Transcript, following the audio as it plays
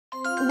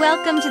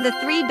Welcome to the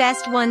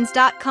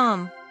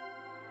 3bestones.com.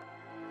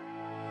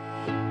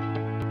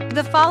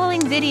 The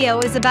following video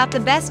is about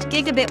the best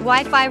Gigabit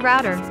Wi-Fi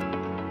router.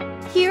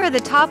 Here are the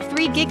top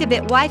 3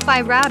 Gigabit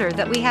Wi-Fi router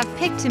that we have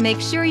picked to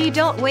make sure you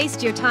don't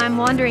waste your time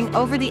wandering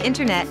over the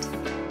internet.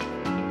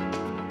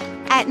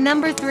 At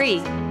number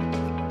 3.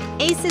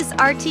 Asus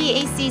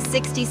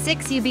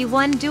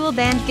RT-AC66UB1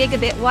 Dual-Band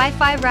Gigabit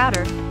Wi-Fi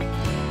Router.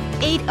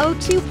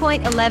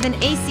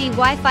 802.11 AC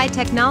Wi-Fi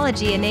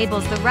technology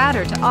enables the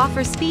router to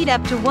offer speed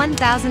up to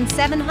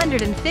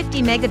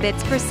 1,750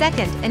 megabits per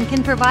second and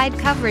can provide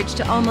coverage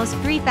to almost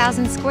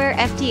 3,000 square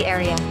ft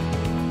area.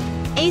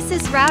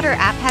 Asus Router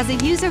app has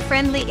a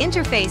user-friendly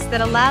interface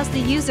that allows the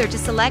user to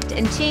select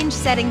and change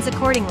settings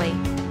accordingly.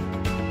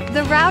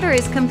 The router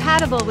is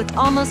compatible with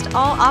almost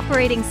all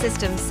operating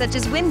systems such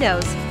as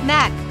Windows,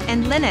 Mac,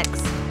 and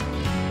Linux.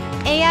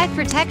 AI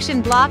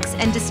protection blocks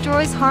and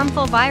destroys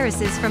harmful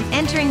viruses from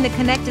entering the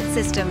connected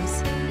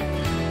systems.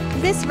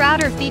 This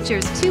router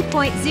features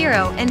 2.0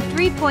 and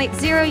 3.0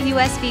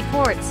 USB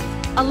ports,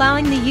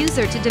 allowing the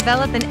user to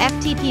develop an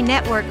FTP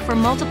network for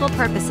multiple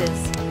purposes.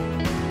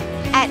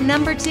 At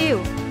number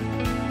 2.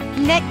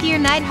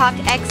 NetGear Nighthawk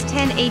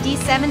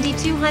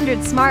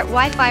X10AD7200 Smart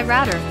Wi-Fi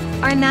Router,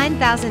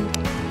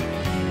 R9000.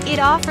 It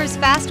offers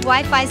fast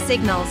Wi-Fi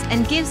signals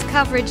and gives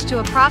coverage to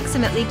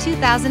approximately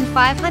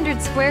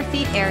 2,500 square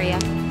feet area.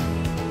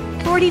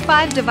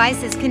 45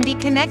 devices can be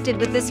connected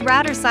with this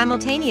router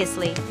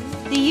simultaneously.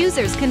 The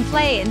users can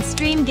play and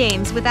stream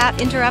games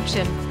without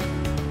interruption.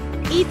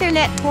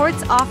 Ethernet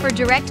ports offer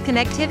direct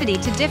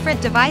connectivity to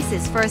different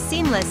devices for a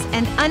seamless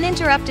and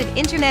uninterrupted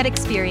internet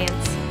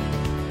experience.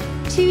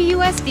 2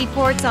 USB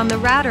ports on the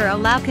router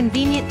allow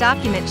convenient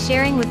document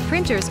sharing with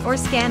printers or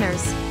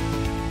scanners.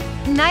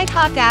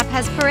 Nighthawk app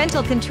has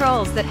parental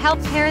controls that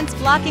help parents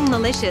blocking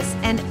malicious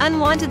and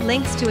unwanted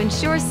links to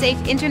ensure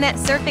safe internet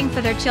surfing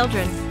for their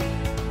children.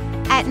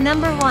 At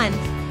number 1.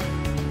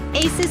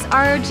 Asus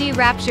ROG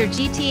Rapture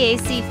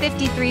GTAC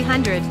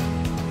 5300.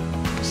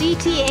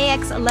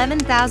 GTAX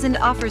 11000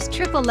 offers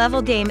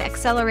triple-level game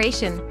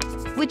acceleration,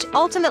 which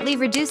ultimately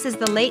reduces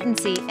the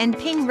latency and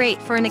ping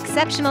rate for an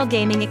exceptional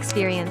gaming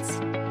experience.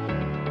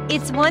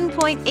 Its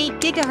 1.8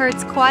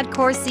 GHz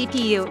quad-core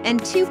CPU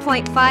and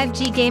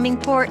 2.5G gaming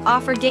port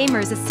offer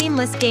gamers a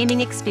seamless gaming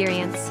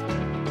experience.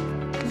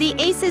 The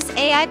Asus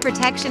AI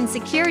Protection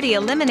Security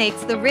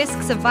eliminates the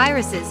risks of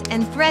viruses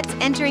and threats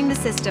entering the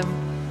system.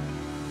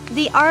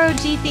 The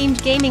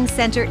ROG-themed gaming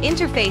center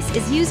interface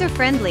is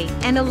user-friendly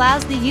and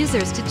allows the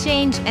users to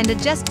change and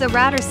adjust the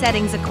router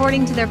settings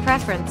according to their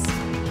preference.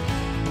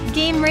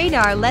 Game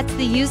Radar lets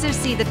the user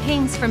see the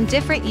pings from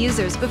different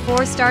users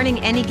before starting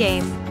any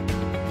game.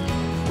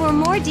 For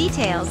more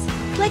details,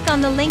 click on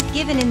the link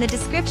given in the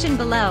description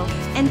below,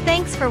 and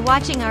thanks for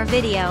watching our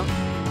video.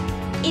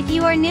 If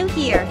you are new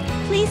here,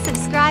 please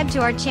subscribe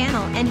to our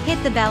channel and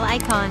hit the bell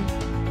icon.